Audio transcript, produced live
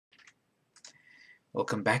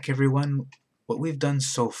Welcome back, everyone. What we've done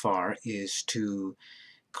so far is to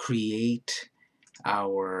create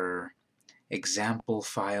our example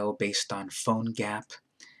file based on PhoneGap,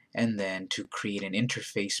 and then to create an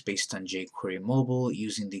interface based on jQuery Mobile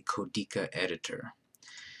using the Codiqa editor.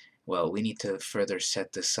 Well, we need to further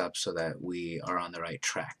set this up so that we are on the right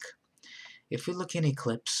track. If we look in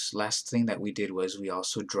Eclipse, last thing that we did was we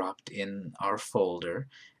also dropped in our folder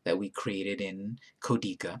that we created in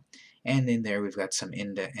Codiqa, and in there we've got an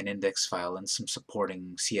index file and some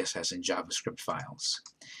supporting CSS and JavaScript files.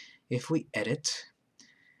 If we edit,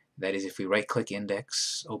 that is if we right-click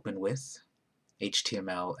index, open with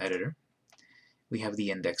HTML editor, we have the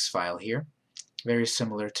index file here, very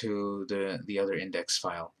similar to the other index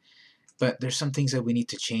file. But there's some things that we need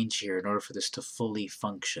to change here in order for this to fully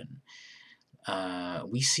function.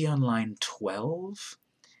 We see on line 12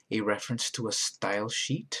 a reference to a style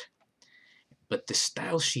sheet, but the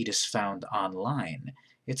style sheet is found online.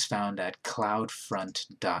 It's found at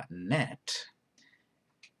cloudfront.net,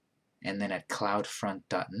 and then at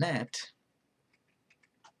cloudfront.net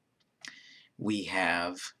we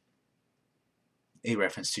have a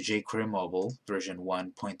reference to jQuery Mobile version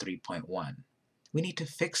 1.3.1. We need to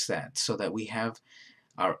fix that so that we have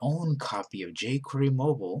our own copy of jQuery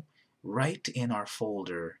Mobile right in our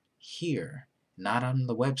folder here, not on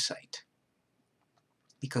the website.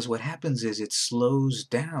 Because what happens is it slows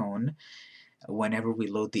down whenever we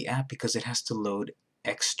load the app because it has to load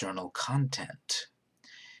external content.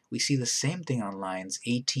 We see the same thing on lines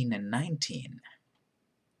 18 and 19.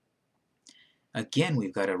 Again,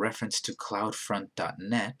 we've got a reference to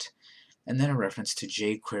cloudfront.net, and then a reference to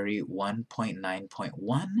jQuery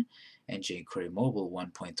 1.9.1 and jQuery Mobile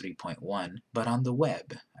 1.3.1, but on the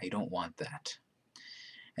web. I don't want that.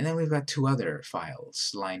 And then we've got two other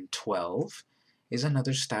files. Line 12 is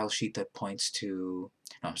another style sheet that points to...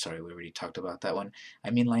 No, I'm sorry, we already talked about that one.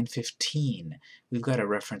 I mean line 15. We've got a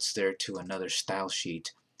reference there to another style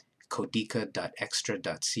sheet,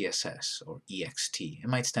 codiqa.extra.css, or ext. It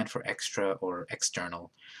might stand for extra or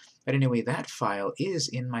external. But anyway, that file is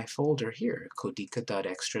in my folder here,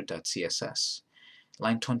 codiqa.extra.css.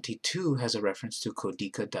 Line 22 has a reference to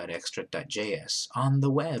codiqa.extra.js on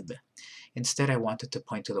the web. Instead, I wanted to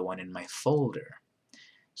point to the one in my folder.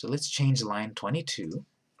 So let's change line 22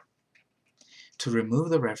 to remove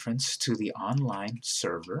the reference to the online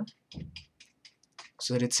server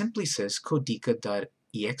so that it simply says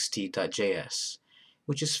codiqa.ext.js,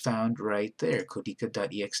 which is found right there,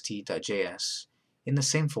 codiqa.ext.js, in the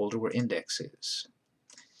same folder where index is.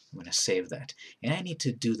 I'm going to save that. And I need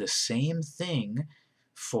to do the same thing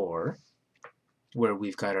for where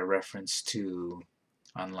we've got a reference to,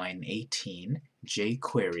 on line 18,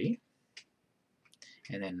 jQuery,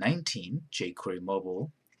 and then 19, jQuery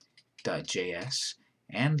Mobile.js,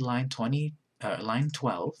 and line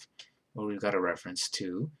 12, where we've got a reference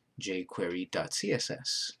to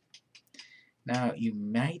jQuery.css. Now, you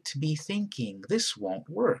might be thinking, this won't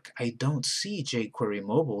work. I don't see jQuery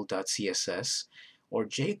Mobile.css or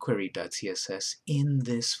jQuery.css in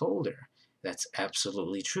this folder. That's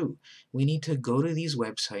absolutely true. We need to go to these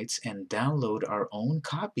websites and download our own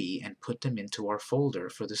copy and put them into our folder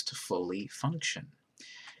for this to fully function.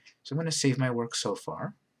 So I'm going to save my work so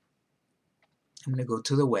far. I'm going to go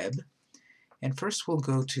to the web, and first we'll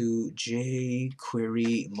go to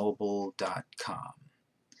jQueryMobile.com.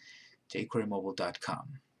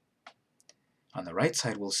 jQueryMobile.com. On the right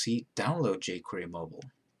side we'll see Download jQuery Mobile,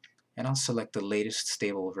 and I'll select the latest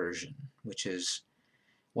stable version, which is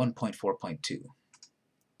 1.4.2. I'm going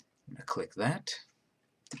to click that.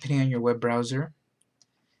 Depending on your web browser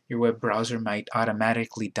might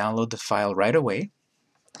automatically download the file right away.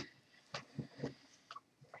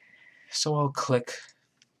 So I'll click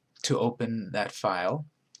to open that file,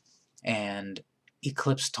 and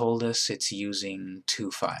Eclipse told us it's using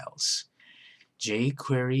two files,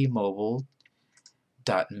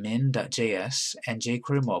 jQueryMobile.min.js and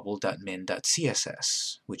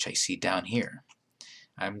jQueryMobile.min.css, which I see down here.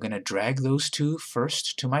 I'm going to drag those two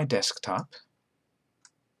first to my desktop,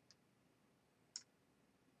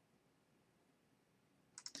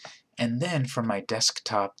 and then from my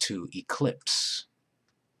desktop to Eclipse.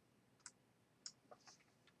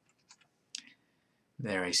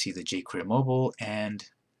 There I see the jQuery Mobile and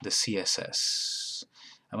the CSS.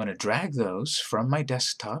 I'm going to drag those from my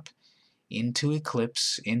desktop into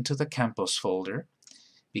Eclipse, into the Campos folder,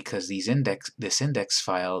 because this index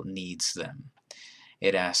file needs them.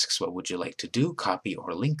 It asks, what would you like to do? Copy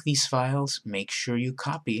or link these files. Make sure you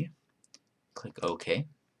copy. Click OK.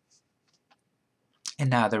 And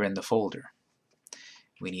now they're in the folder.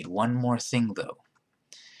 We need one more thing, though.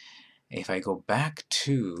 If I go back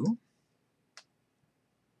to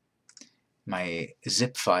my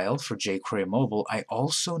zip file for jQuery Mobile, I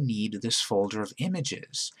also need this folder of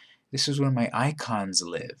images. This is where my icons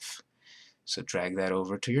live. So drag that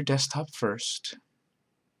over to your desktop first.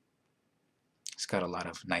 It's got a lot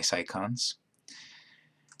of nice icons.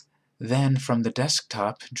 Then from the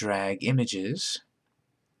desktop, drag images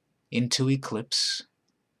into Eclipse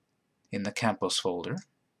in the Campos folder.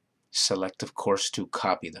 Select, of course, to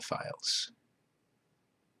copy the files.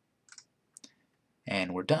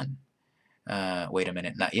 And we're done. Wait a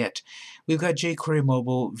minute, not yet. We've got jQuery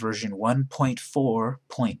Mobile version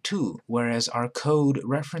 1.4.2, whereas our code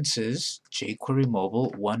references jQuery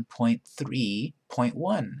Mobile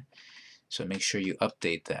 1.3.1. So make sure you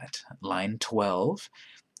update that. Line 12,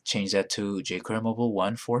 change that to jQuery Mobile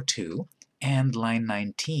 1.4.2, and line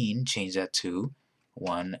 19, change that to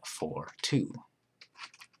 1.4.2.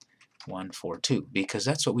 1.4.2, because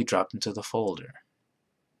that's what we dropped into the folder.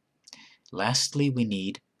 Lastly, we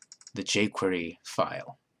need the jQuery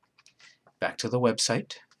file. Back to the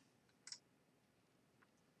website.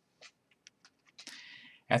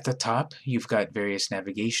 At the top, you've got various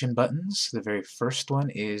navigation buttons. The very first one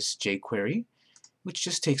is jQuery, which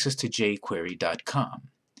just takes us to jQuery.com.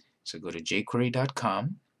 So go to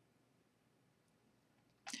jQuery.com.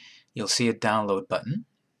 You'll see a download button.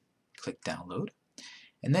 Click download.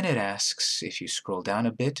 And then it asks, if you scroll down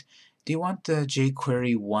a bit, do you want the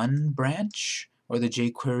jQuery 1 branch or the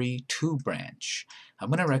jQuery 2 branch? I'm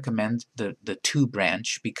going to recommend the 2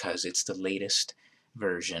 branch because it's the latest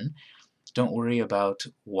version. Don't worry about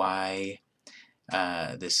why,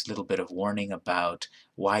 this little bit of warning about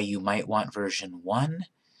why you might want version 1.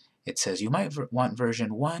 It says you might want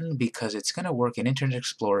version 1 because it's going to work in Internet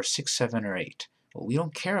Explorer 6, 7, or 8. Well, we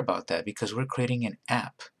don't care about that because we're creating an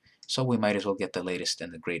app, so we might as well get the latest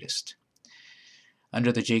and the greatest.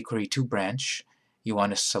 Under the jQuery 2 branch, you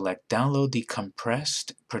want to select Download the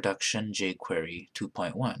Compressed Production jQuery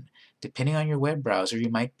 2.1. Depending on your web browser, you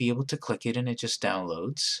might be able to click it and it just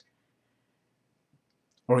downloads.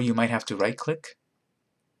 Or you might have to right-click,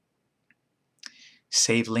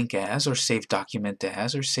 Save Link As, or Save Document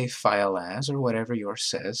As, or Save File As, or whatever yours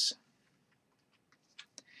says.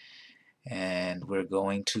 And we're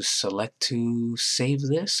going to select to save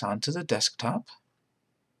this onto the desktop.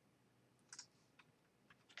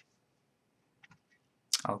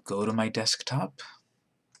 I'll go to my desktop,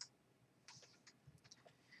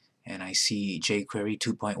 and I see jQuery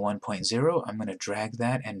 2.1.0. I'm going to drag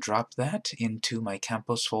that and drop that into my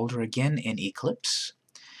Campos folder again in Eclipse.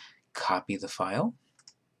 Copy the file,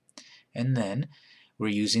 and then we're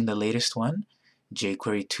using the latest one,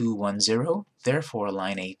 jQuery 2.1.0. Therefore,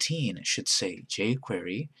 line 18 should say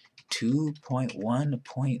jQuery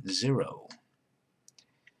 2.1.0.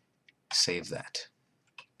 Save that.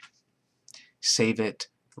 Save it,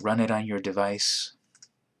 run it on your device.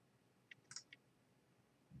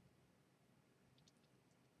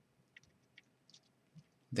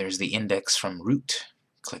 There's the index from root.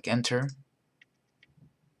 Click Enter.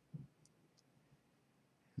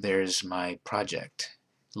 There's my project.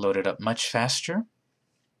 Loaded up much faster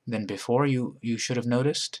than before, you should have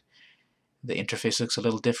noticed. The interface looks a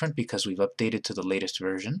little different because we've updated to the latest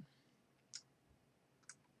version.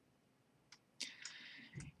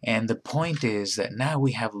 And the point is that now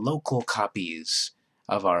we have local copies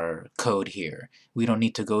of our code here. We don't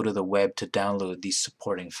need to go to the web to download these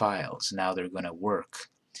supporting files. Now they're going to work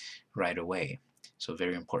right away. So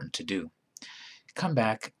very important to do. Come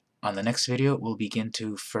back. On the next video, we'll begin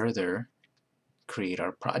to further create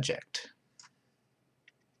our project.